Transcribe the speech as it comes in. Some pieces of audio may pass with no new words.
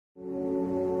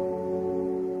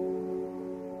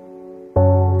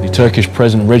Turkish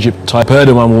President Recep Tayyip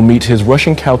Erdogan will meet his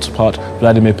Russian counterpart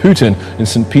Vladimir Putin in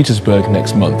St. Petersburg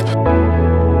next month.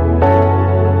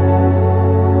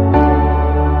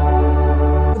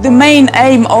 The main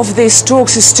aim of these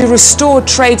talks is to restore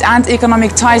trade and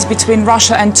economic ties between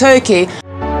Russia and Turkey.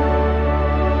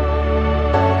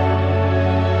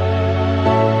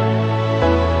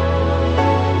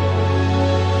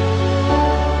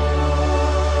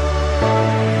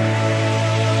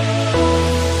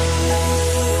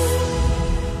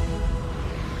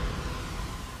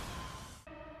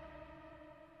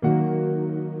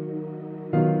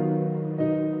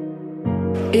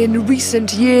 In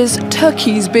recent years,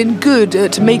 Turkey's been good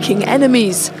at making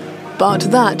enemies, but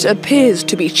that appears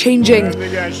to be changing.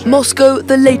 Moscow,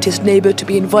 the latest neighbor to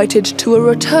be invited to a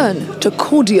return to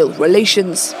cordial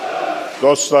relations.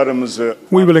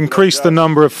 We will increase the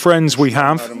number of friends we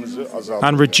have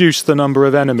and reduce the number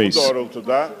of enemies.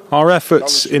 Our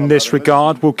efforts in this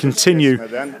regard will continue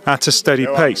at a steady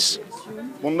pace.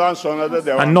 And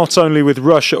not only with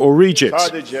Russia or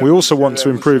Egypt, we also want to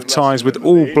improve ties with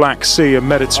all Black Sea and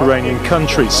Mediterranean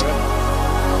countries.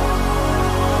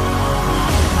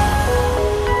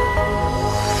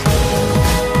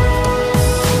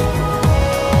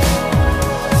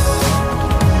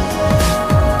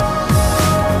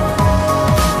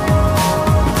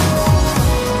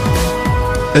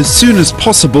 As soon as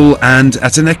possible and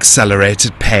at an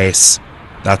accelerated pace.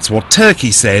 That's what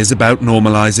Turkey says about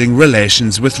normalising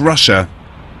relations with Russia.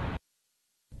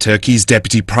 Turkey's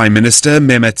Deputy Prime Minister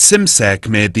Mehmet Şimşek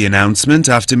made the announcement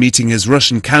after meeting his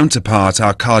Russian counterpart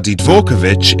Arkady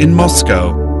Dvorkovich in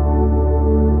Moscow.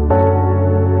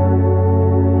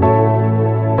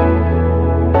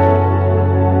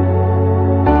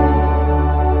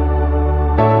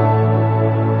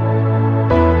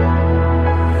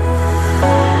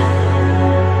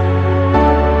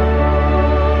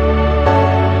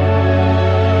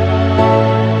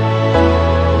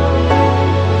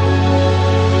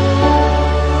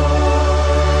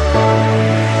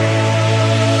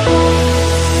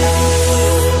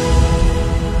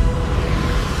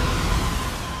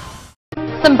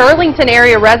 Some Burlington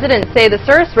area residents say the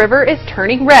Souris River is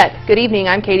turning red. Good evening,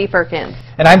 I'm Katie Perkins.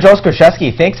 And I'm Joe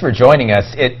Skrzewski. Thanks for joining us.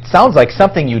 It sounds like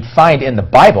something you'd find in the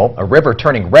Bible, a river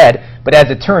turning red, but as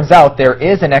it turns out, there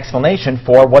is an explanation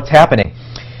for what's happening.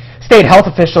 State health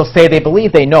officials say they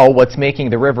believe they know what's making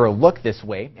the river look this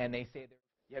way, and they say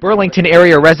Burlington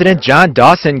area resident John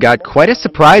Dawson got quite a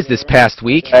surprise this past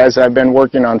week. As I've been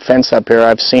working on fence up here,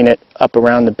 I've seen it up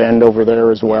around the bend over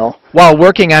there as well. While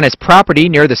working on his property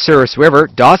near the Souris River,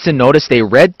 Dawson noticed a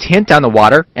red tint on the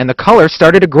water and the color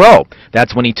started to grow.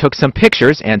 That's when he took some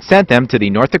pictures and sent them to the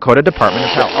North Dakota Department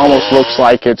of Health. It almost looks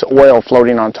like it's oil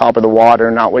floating on top of the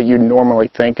water, not what you'd normally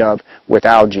think of with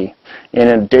algae. In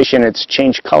addition, it's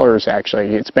changed colors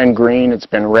actually. It's been green, it's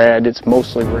been red, it's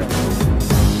mostly red.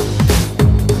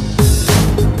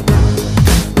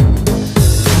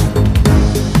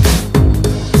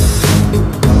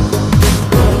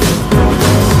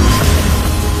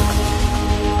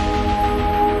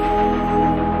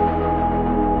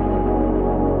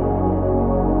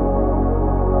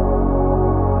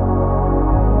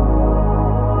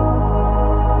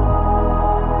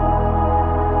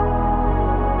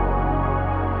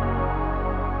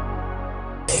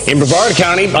 In Brevard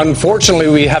County, unfortunately,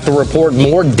 we have to report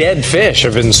more dead fish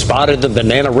have been spotted in the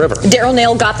Banana River. Daryl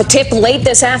Nail got the tip late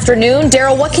this afternoon.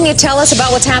 Daryl, what can you tell us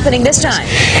about what's happening this time?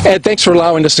 Ed, thanks for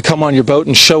allowing us to come on your boat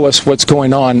and show us what's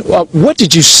going on. What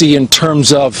did you see in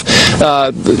terms of,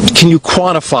 can you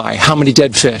quantify how many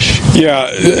dead fish? Yeah,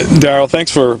 Daryl,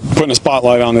 thanks for putting a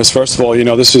spotlight on this. First of all, you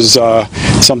know, this is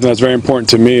something that's very important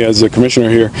to me as the commissioner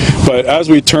here. But as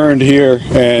we turned here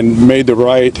and made the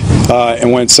right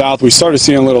and went south, we started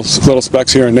seeing little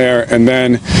specks here and there, and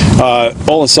then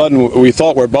all of a sudden we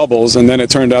thought were bubbles, and then it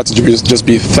turned out to just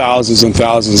be thousands and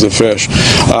thousands of fish.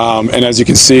 And as you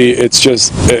can see, it's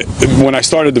just when I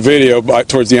started the video,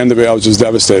 towards the end of it, I was just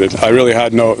devastated. I really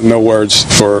had no words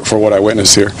for what I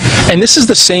witnessed here. And this is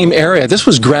the same area. This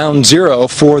was ground zero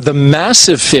for the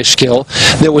massive fish kill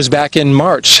that was back in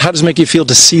March. How does it make you feel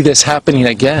to see this happening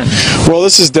again? Well,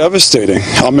 this is devastating.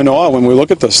 I'm in awe when we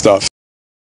look at this stuff.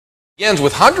 Begins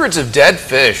with hundreds of dead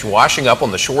fish washing up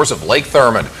on the shores of Lake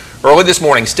Thurmond. Early this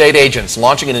morning, state agents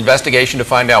launching an investigation to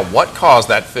find out what caused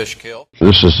that fish kill.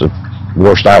 This is the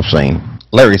worst I've seen.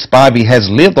 Larry Spivey has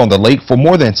lived on the lake for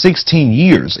more than 16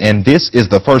 years, and this is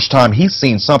the first time he's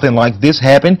seen something like this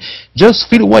happen just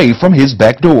feet away from his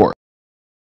back door.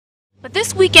 But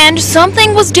this weekend,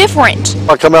 something was different.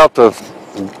 I come out to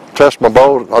test my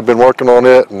boat. I've been working on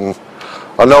it, and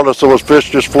I noticed there was fish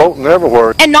just floating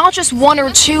everywhere. And not just one or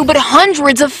two, but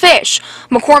hundreds of fish.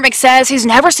 McCormick says he's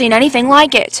never seen anything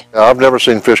like it. I've never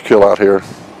seen fish kill out here.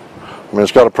 I mean,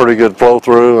 it's got a pretty good flow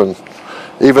through, and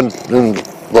even in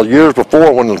the years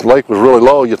before when the lake was really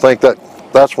low, you think that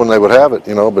that's when they would have it,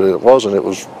 you know, but it wasn't. It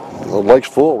was, the lake's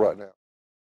full right now.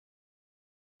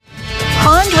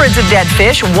 Hundreds of dead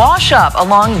fish wash up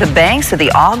along the banks of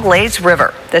the Aux Glades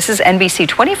River. This is NBC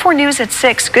 24 News at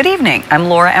 6. Good evening. I'm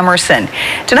Laura Emerson.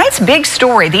 Tonight's big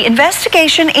story, the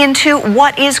investigation into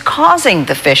what is causing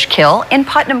the fish kill in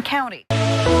Putnam County.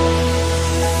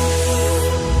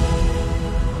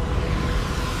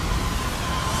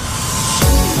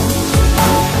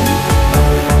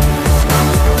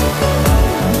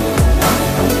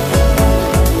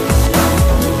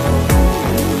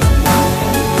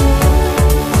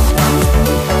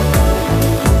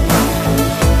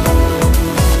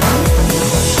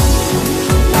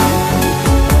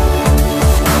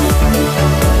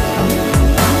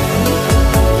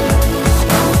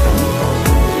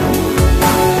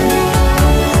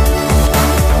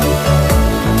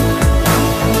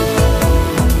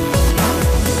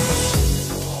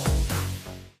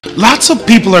 Lots of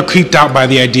people are creeped out by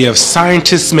the idea of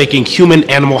scientists making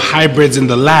human-animal hybrids in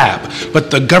the lab, but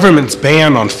the government's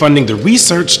ban on funding the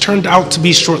research turned out to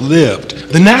be short-lived.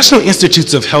 The National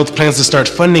Institutes of Health plans to start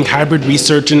funding hybrid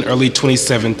research in early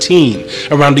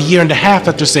 2017, around a year and a half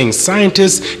after saying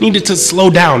scientists needed to slow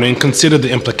down and consider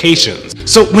the implications.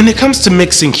 So when it comes to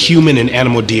mixing human and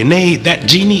animal DNA, that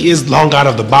genie is long out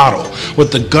of the bottle.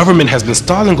 What the government has been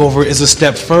stalling over is a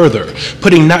step further,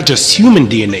 putting not just human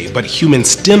DNA, but human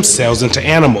stem cells into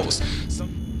animals.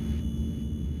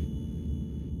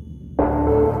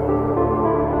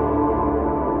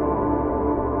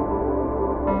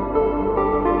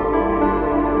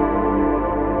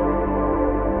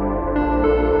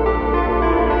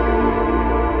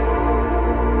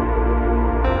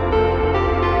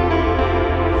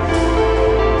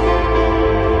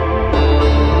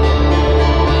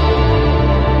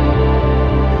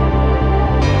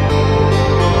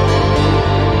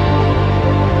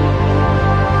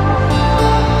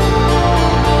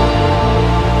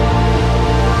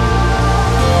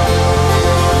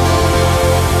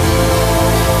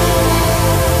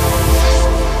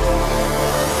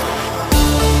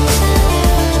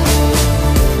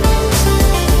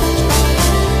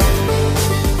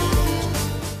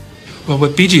 Well,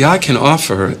 what BGI can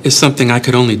offer is something I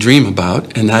could only dream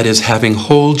about, and that is having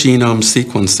whole genome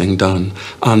sequencing done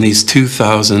on these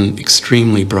 2,000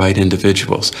 extremely bright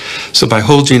individuals. So by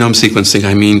whole genome sequencing,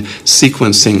 I mean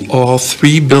sequencing all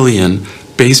 3 billion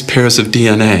base pairs of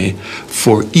DNA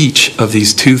for each of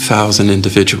these 2,000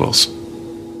 individuals.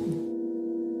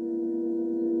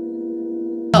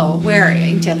 Oh, where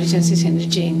intelligence is in the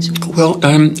genes? Well,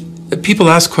 people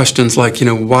ask questions like,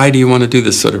 why do you want to do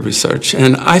this sort of research?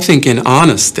 And I think in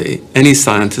honesty, any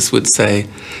scientist would say,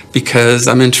 because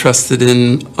I'm interested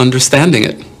in understanding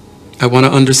it. I want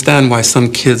to understand why some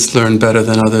kids learn better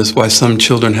than others, why some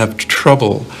children have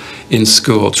trouble in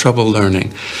school, trouble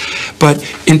learning. But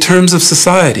in terms of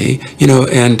society,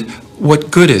 and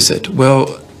what good is it?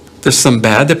 Well, there's some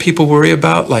bad that people worry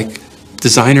about, like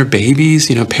designer babies,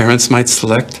 parents might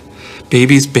select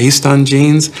babies based on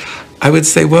genes. I would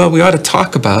say, well, we ought to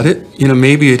talk about it.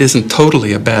 Maybe it isn't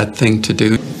totally a bad thing to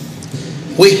do.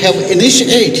 We have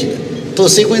initiated to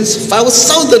sequence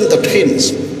 5,000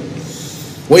 twins.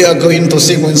 We are going to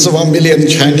sequence 1 million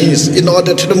Chinese in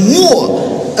order to know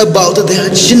more about their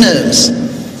genomes.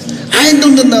 I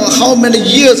don't know how many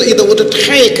years it would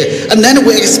take, and then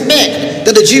we expect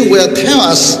that the gene will tell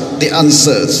us the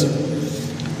answers.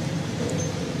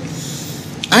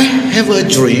 I have a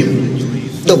dream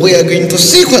that we are going to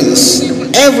sequence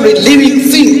every living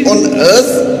thing on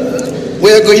Earth.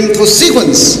 We are going to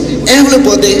sequence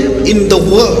everybody in the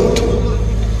world.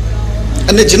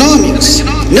 And the genomics,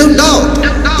 no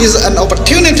doubt, is an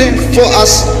opportunity for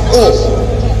us all.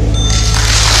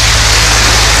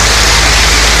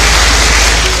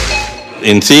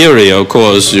 In theory, of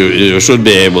course, you should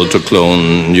be able to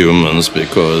clone humans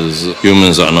because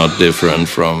humans are not different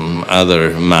from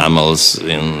other mammals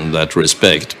in that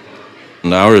respect.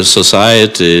 And our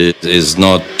society is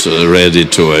not ready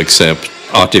to accept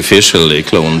artificially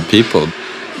cloned people.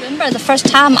 Remember the first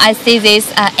time I see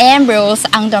these embryos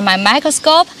under my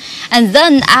microscope, and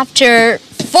then after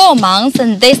 4 months,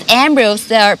 and these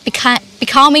embryos are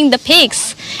becoming the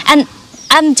pigs. And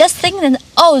I'm just thinking,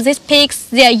 oh, these pigs,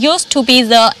 they are used to be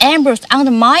the embryos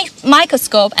under my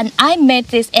microscope, and I made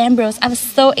these embryos. I was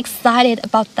so excited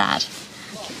about that.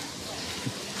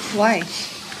 Why?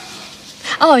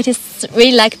 Oh, it is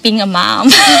really like being a mom.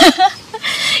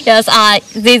 Yes,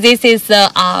 this is the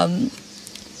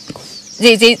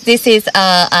this is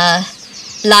a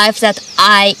life that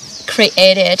I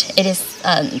created. It is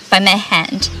by my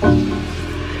hand.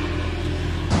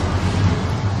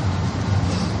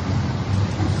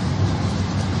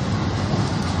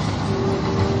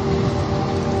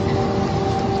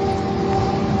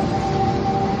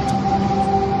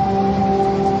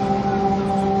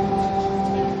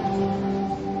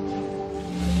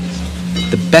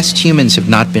 The best humans have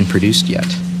not been produced yet.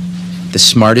 The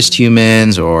smartest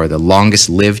humans or the longest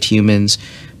lived humans.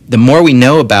 The more we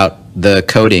know about the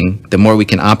coding, the more we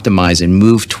can optimize and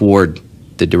move toward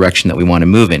the direction that we want to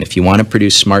move in. If you want to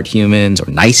produce smart humans or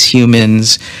nice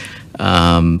humans,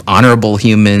 honorable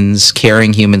humans,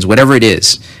 caring humans, whatever it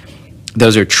is,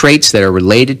 those are traits that are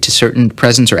related to certain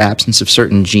presence or absence of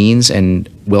certain genes, and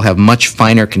we'll have much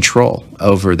finer control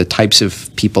over the types of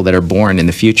people that are born in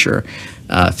the future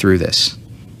through this.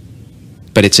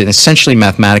 But it's an essentially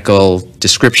mathematical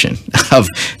description of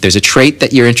there's a trait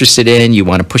that you're interested in, you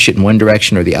want to push it in one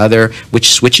direction or the other,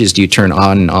 which switches do you turn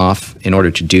on and off in order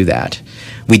to do that?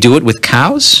 We do it with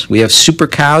cows. We have super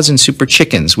cows and super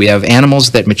chickens. We have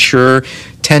animals that mature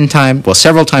 10 times, well,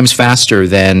 several times faster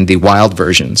than the wild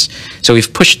versions. So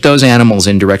we've pushed those animals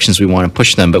in directions we want to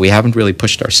push them, but we haven't really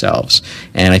pushed ourselves.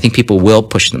 And I think people will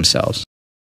push themselves.